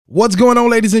What's going on,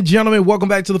 ladies and gentlemen? Welcome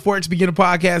back to the Forex Beginner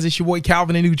Podcast. It's your boy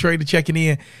Calvin, the new trader, checking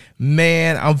in.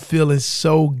 Man, I'm feeling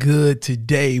so good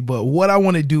today. But what I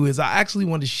want to do is I actually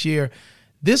want to share,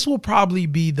 this will probably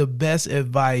be the best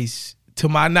advice to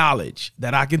my knowledge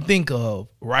that I can think of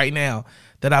right now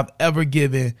that I've ever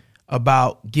given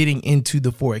about getting into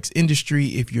the Forex industry.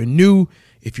 If you're new,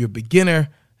 if you're a beginner,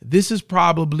 this is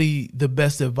probably the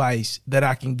best advice that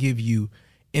I can give you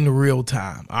in real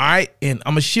time. All right. And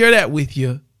I'm going to share that with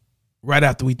you right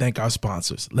after we thank our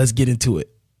sponsors. Let's get into it.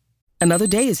 Another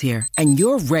day is here, and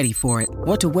you're ready for it.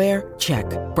 What to wear? Check.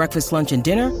 Breakfast, lunch, and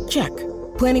dinner? Check.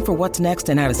 Planning for what's next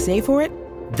and how to save for it?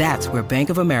 That's where Bank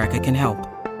of America can help.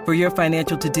 For your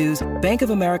financial to-dos, Bank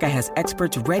of America has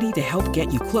experts ready to help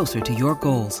get you closer to your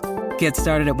goals. Get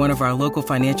started at one of our local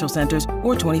financial centers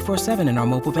or 24/7 in our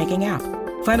mobile banking app.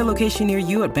 Find a location near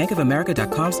you at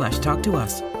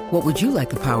bankofamerica.com/talktous. What would you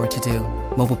like the power to do?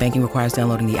 Mobile banking requires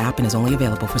downloading the app and is only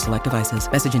available for select devices.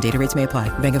 Message and data rates may apply.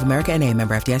 Bank of America N.A.,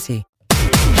 member FDIC.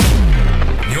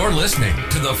 You're listening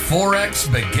to the Forex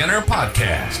Beginner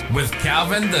Podcast with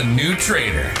Calvin, the new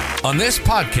trader. On this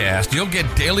podcast, you'll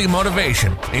get daily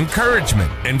motivation,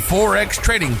 encouragement, and Forex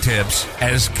trading tips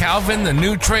as Calvin, the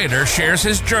new trader, shares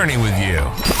his journey with you.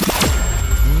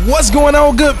 What's going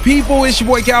on, good people? It's your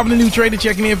boy Calvin, the new trader,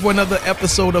 checking in for another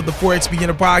episode of the Forex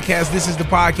Beginner Podcast. This is the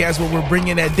podcast where we're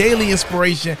bringing that daily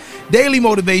inspiration, daily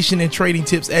motivation, and trading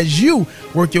tips as you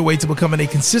work your way to becoming a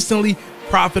consistently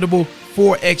profitable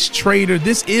Forex trader.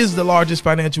 This is the largest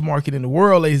financial market in the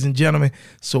world, ladies and gentlemen.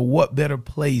 So what better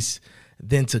place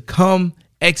than to come,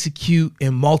 execute,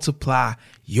 and multiply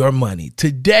your money?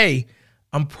 Today,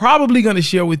 I'm probably going to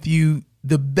share with you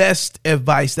the best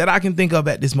advice that I can think of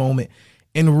at this moment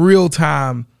in real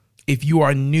time. If you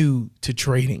are new to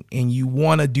trading and you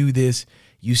want to do this,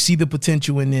 you see the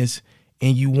potential in this,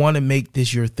 and you want to make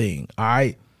this your thing. All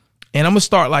right. And I'm going to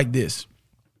start like this.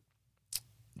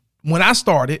 When I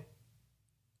started,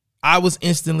 I was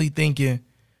instantly thinking,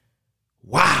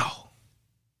 wow,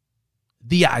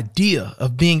 the idea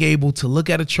of being able to look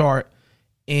at a chart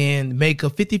and make a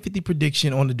 50-50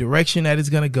 prediction on the direction that it's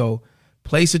going to go,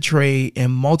 place a trade,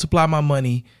 and multiply my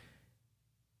money.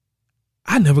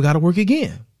 I never got to work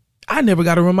again. I never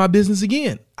got to run my business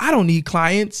again. I don't need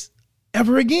clients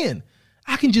ever again.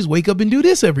 I can just wake up and do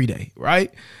this every day,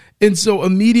 right? And so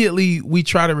immediately we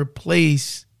try to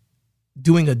replace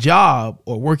doing a job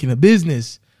or working a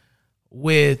business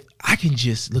with, I can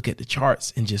just look at the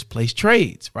charts and just place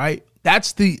trades, right?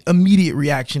 That's the immediate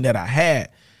reaction that I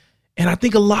had. And I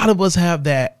think a lot of us have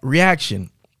that reaction.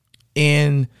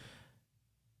 And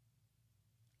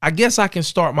I guess I can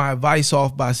start my advice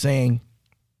off by saying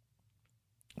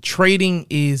trading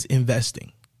is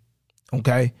investing,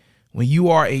 okay? When you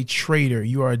are a trader,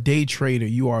 you are a day trader,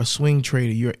 you are a swing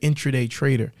trader, you're an intraday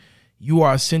trader, you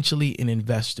are essentially an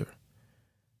investor.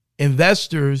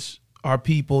 Investors are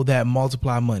people that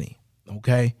multiply money,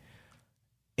 okay?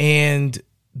 And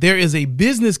there is a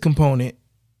business component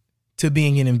to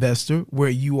being an investor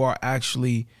where you are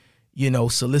actually,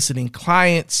 soliciting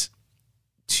clients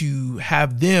to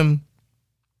have them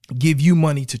give you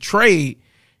money to trade,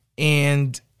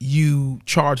 and you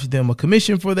charge them a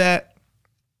commission for that,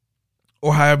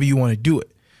 or however you want to do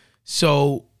it.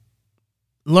 So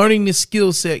learning this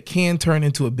skill set can turn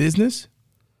into a business,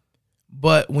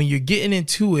 but when you're getting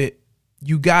into it,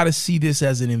 you got to see this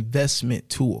as an investment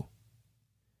tool.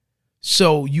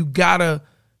 So you got to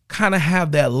kind of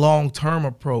have that long-term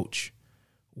approach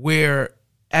where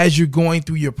as you're going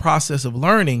through your process of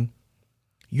learning,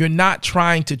 you're not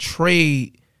trying to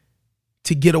trade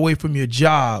to get away from your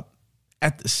job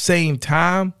at the same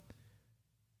time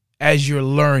as you're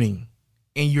learning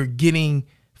and you're getting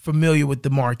familiar with the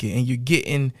market and you're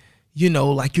getting, you're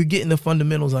getting the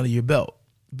fundamentals under your belt.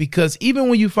 Because even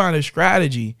when you find a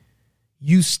strategy,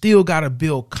 you still got to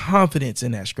build confidence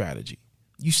in that strategy.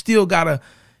 You still got to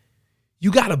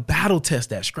battle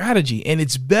test that strategy. And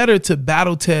it's better to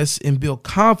battle test and build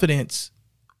confidence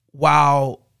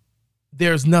while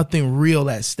there's nothing real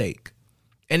at stake.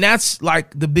 And that's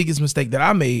like the biggest mistake that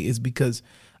I made, is because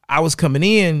I was coming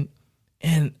in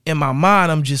and in my mind,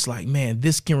 I'm just like, man,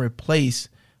 this can replace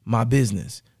my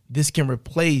business. This can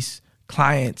replace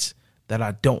clients that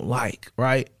I don't like,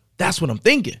 right? That's what I'm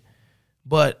thinking.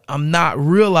 But I'm not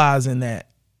realizing that,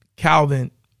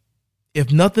 Calvin,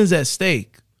 if nothing's at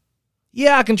stake,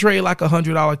 yeah, I can trade like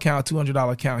 $100 account,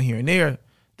 $200 account here and there.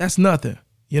 That's nothing.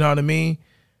 You know what I mean?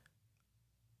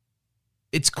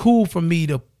 It's cool for me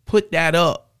to put that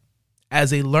up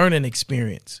as a learning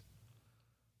experience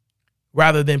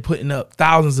rather than putting up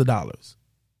thousands of dollars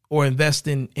or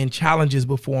investing in challenges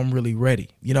before I'm really ready.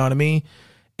 You know what I mean?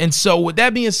 And so with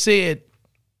that being said,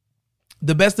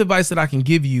 the best advice that I can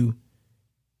give you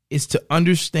is to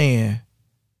understand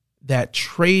that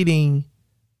trading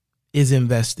is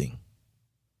investing.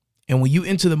 And when you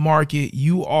enter the market,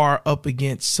 you are up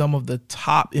against some of the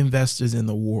top investors in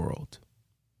the world.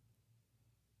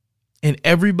 And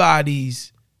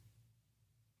everybody's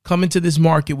coming to this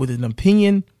market with an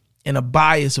opinion and a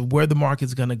bias of where the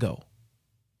market's going to go.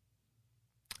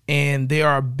 And there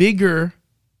are bigger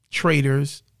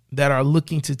traders that are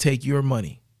looking to take your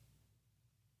money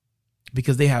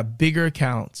because they have bigger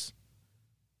accounts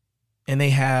and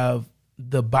they have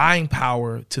the buying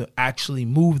power to actually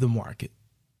move the market.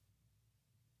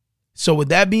 So with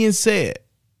that being said,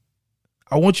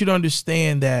 I want you to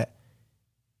understand that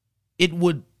it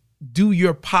would do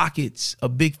your pockets a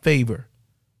big favor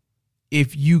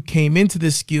if you came into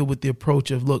this skill with the approach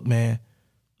of, look, man,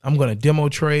 I'm going to demo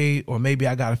trade, or maybe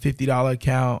I got a $50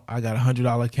 account, I got a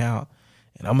 $100 account,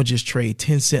 and I'm going to just trade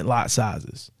 10-cent lot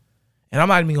sizes. And I'm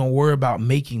not even going to worry about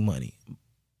making money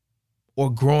or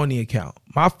growing the account.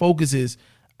 My focus is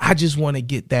I just want to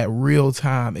get that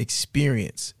real-time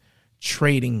experience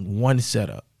trading one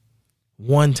setup,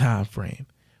 one time frame,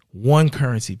 one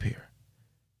currency pair.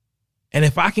 And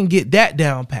if I can get that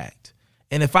down packed,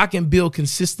 and if I can build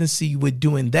consistency with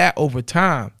doing that over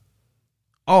time,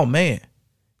 oh man,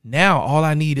 now all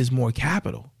I need is more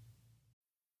capital.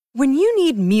 When you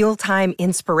need mealtime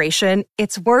inspiration,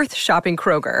 it's worth shopping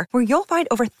Kroger, where you'll find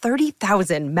over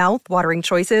 30,000 mouth-watering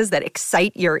choices that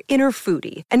excite your inner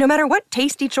foodie. And no matter what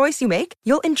tasty choice you make,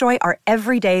 you'll enjoy our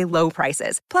everyday low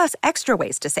prices, plus extra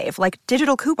ways to save, like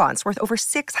digital coupons worth over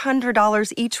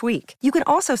 $600 each week. You can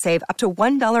also save up to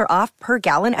 $1 off per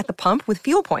gallon at the pump with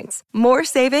fuel points. More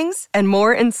savings and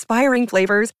more inspiring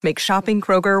flavors make shopping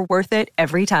Kroger worth it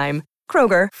every time.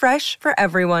 Kroger, fresh for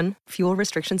everyone. Fuel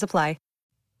restrictions apply.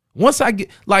 Once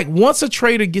a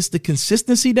trader gets the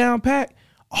consistency down pat,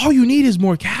 all you need is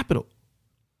more capital.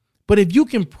 But if you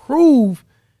can prove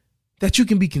that you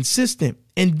can be consistent,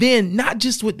 and then not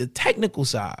just with the technical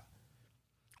side,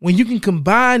 when you can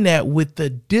combine that with the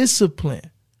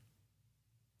discipline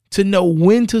to know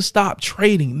when to stop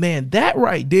trading, man, that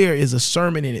right there is a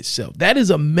sermon in itself. That is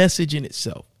a message in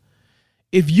itself.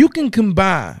 If you can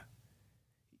combine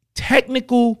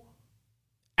technical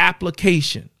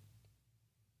application,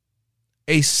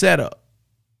 a setup,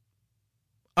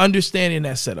 understanding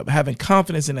that setup, having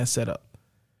confidence in that setup,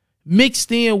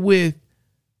 mixed in with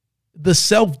the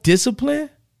self-discipline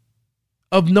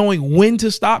of knowing when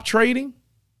to stop trading,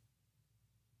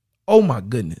 oh my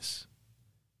goodness,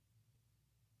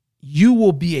 you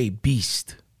will be a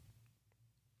beast.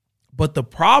 But the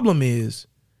problem is,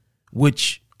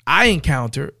 which I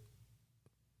encountered,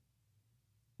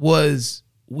 was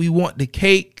we want the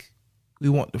cake, we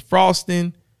want the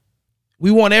frosting, we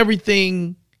want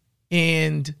everything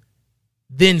and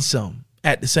then some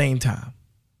at the same time.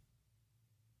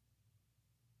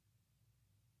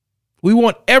 We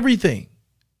want everything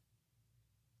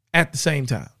at the same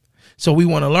time. So we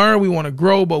want to learn, we want to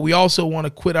grow, but we also want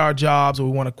to quit our jobs, or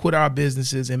we want to quit our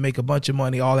businesses and make a bunch of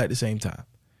money all at the same time.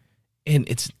 And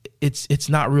it's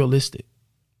not realistic.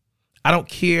 I don't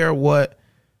care what.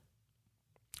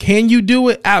 Can you do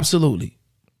it? Absolutely.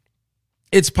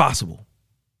 It's possible.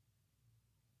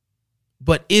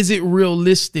 But is it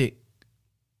realistic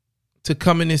to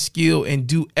come in this skill and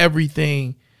do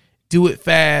everything, do it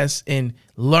fast, and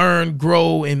learn,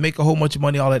 grow, and make a whole bunch of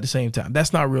money all at the same time?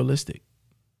 That's not realistic.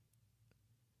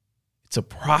 It's a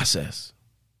process.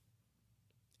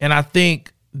 And I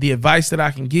think the advice that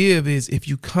I can give is, if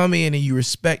you come in and you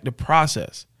respect the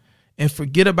process and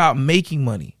forget about making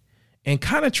money and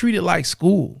kind of treat it like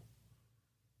school,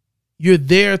 you're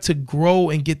there to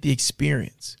grow and get the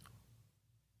experience.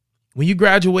 When you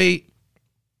graduate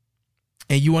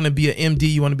and you want to be an MD,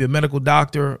 you want to be a medical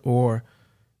doctor, or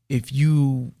if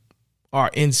you are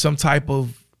in some type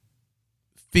of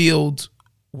field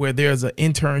where there's an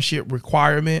internship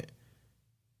requirement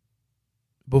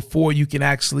before you can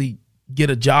actually get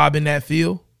a job in that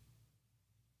field,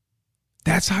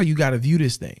 that's how you got to view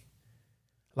this thing.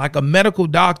 Like a medical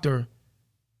doctor,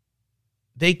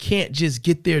 they can't just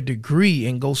get their degree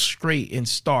and go straight and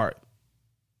start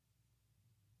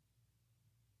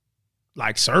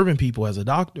like serving people as a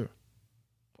doctor,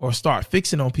 or start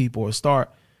fixing on people, or start,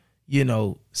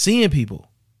 seeing people,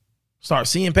 start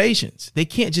seeing patients. They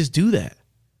can't just do that.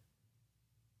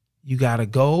 You got to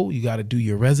go, you got to do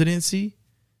your residency.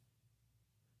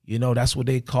 That's what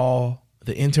they call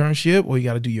the internship, or you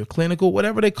got to do your clinical,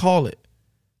 whatever they call it.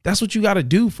 That's what you got to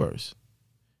do first.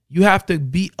 You have to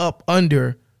be up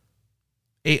under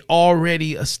a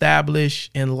already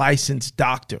established and licensed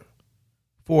doctor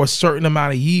for a certain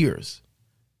amount of years.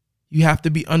 You have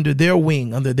to be under their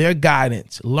wing, under their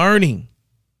guidance, learning,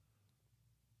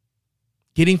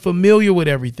 getting familiar with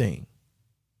everything,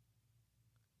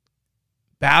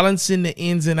 balancing the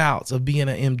ins and outs of being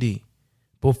an MD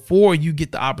before you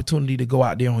get the opportunity to go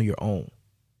out there on your own.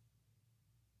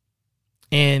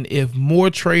 And if more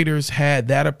traders had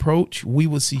that approach, we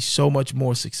would see so much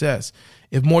more success.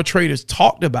 If more traders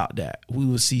talked about that, we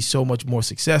would see so much more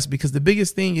success, because the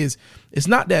biggest thing is, it's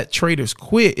not that traders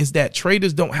quit, it's that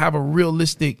traders don't have a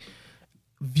realistic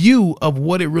view of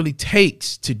what it really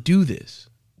takes to do this.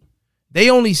 They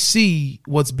only see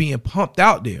what's being pumped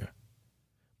out there,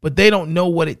 but they don't know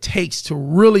what it takes to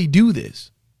really do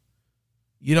this.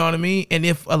 You know what I mean? And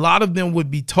if a lot of them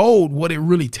would be told what it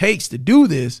really takes to do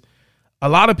this, a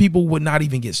lot of people would not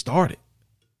even get started.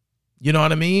 You know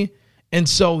what I mean? And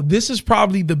so this is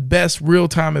probably the best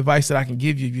real-time advice that I can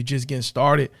give you if you're just getting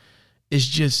started, is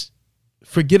just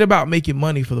forget about making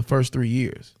money for the first 3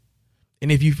 years.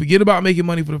 And if you forget about making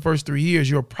money for the first 3 years,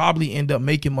 you'll probably end up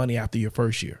making money after your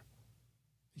first year.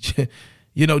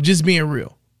 You know, just being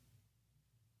real.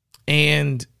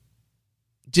 And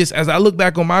just as I look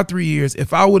back on my 3 years,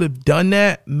 if I would have done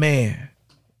that, man,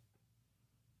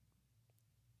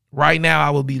 right now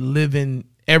I would be living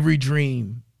every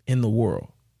dream in the world.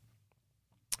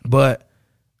 But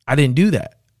I didn't do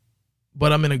that.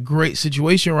 But I'm in a great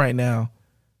situation right now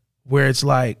where it's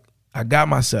like, I got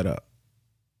my setup.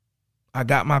 I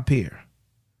got my pair,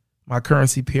 my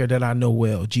currency pair that I know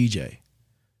well, GJ.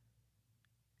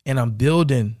 And I'm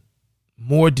building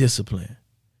more discipline,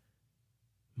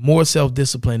 more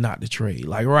self-discipline not to trade.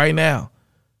 Like right now,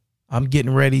 I'm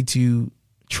getting ready to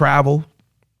travel.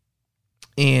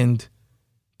 And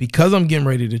because I'm getting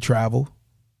ready to travel,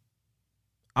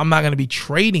 I'm not going to be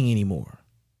trading anymore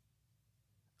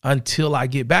until I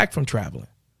get back from traveling.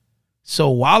 So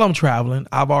while I'm traveling,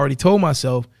 I've already told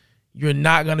myself, you're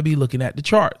not going to be looking at the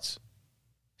charts.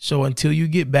 So until you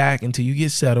get back, until you get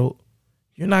settled,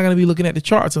 you're not going to be looking at the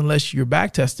charts unless you're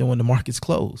back testing when the market's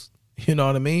closed. You know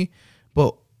what I mean?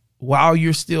 But while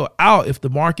you're still out, if the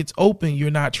market's open, you're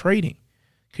not trading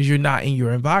because you're not in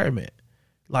your environment.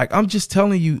 Like, I'm just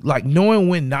telling you, like, knowing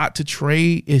when not to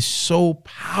trade is so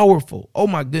powerful. Oh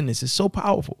my goodness, it's so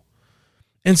powerful.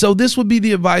 And so this would be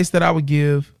the advice that I would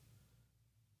give.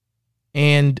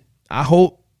 And I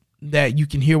hope that you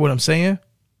can hear what I'm saying,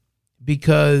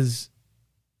 because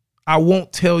I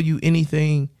won't tell you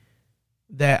anything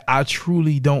that I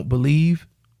truly don't believe.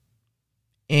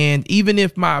 And even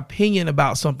if my opinion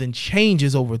about something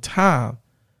changes over time,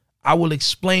 I will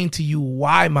explain to you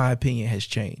why my opinion has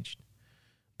changed.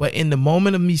 But in the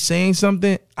moment of me saying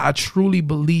something, I truly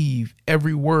believe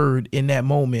every word in that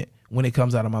moment when it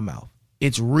comes out of my mouth.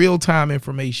 It's real-time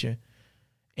information.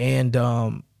 And,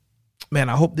 man,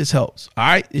 I hope this helps. All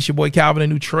right. It's your boy Calvin, a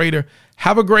new trader.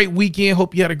 Have a great weekend.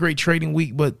 Hope you had a great trading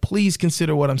week. But please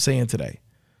consider what I'm saying today.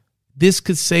 This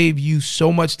could save you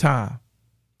so much time.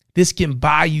 This can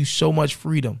buy you so much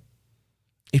freedom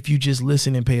if you just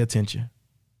listen and pay attention.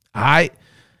 All right.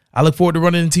 I look forward to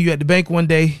running into you at the bank one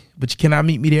day, but you cannot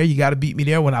meet me there. You got to beat me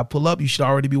there. When I pull up, you should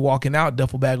already be walking out,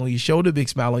 duffel bag on your shoulder, big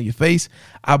smile on your face.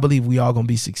 I believe we all going to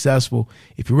be successful.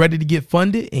 If you're ready to get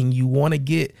funded and you want to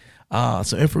get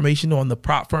some information on the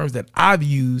prop firms that I've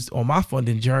used on my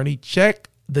funding journey, check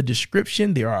the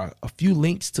description. There are a few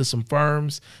links to some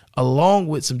firms along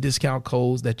with some discount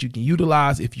codes that you can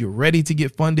utilize if you're ready to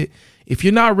get funded. If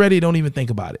you're not ready, don't even think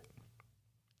about it.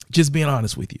 Just being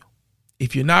honest with you.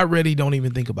 If you're not ready, don't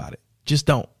even think about it. Just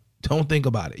don't think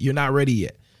about it. You're not ready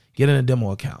yet. Get in a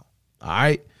demo account. All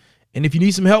right. And if you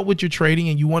need some help with your trading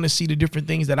and you want to see the different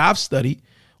things that I've studied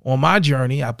on my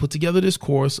journey, I put together this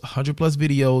course, 100 plus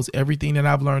videos, everything that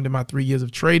I've learned in my 3 years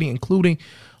of trading, including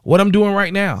what I'm doing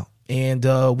right now. And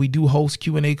we do host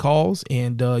Q&A calls,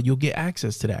 and you'll get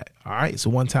access to that. All right. It's a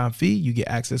one-time fee. You get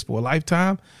access for a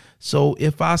lifetime. So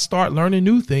if I start learning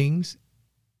new things,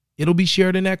 it'll be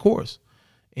shared in that course.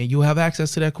 And you'll have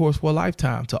access to that course for a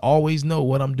lifetime to always know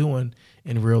what I'm doing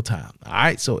in real time. All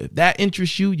right. So if that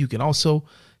interests you, you can also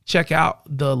check out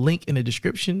the link in the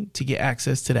description to get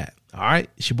access to that. All right.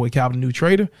 It's your boy Calvin, the new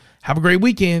trader. Have a great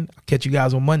weekend. I'll catch you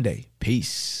guys on Monday.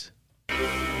 Peace.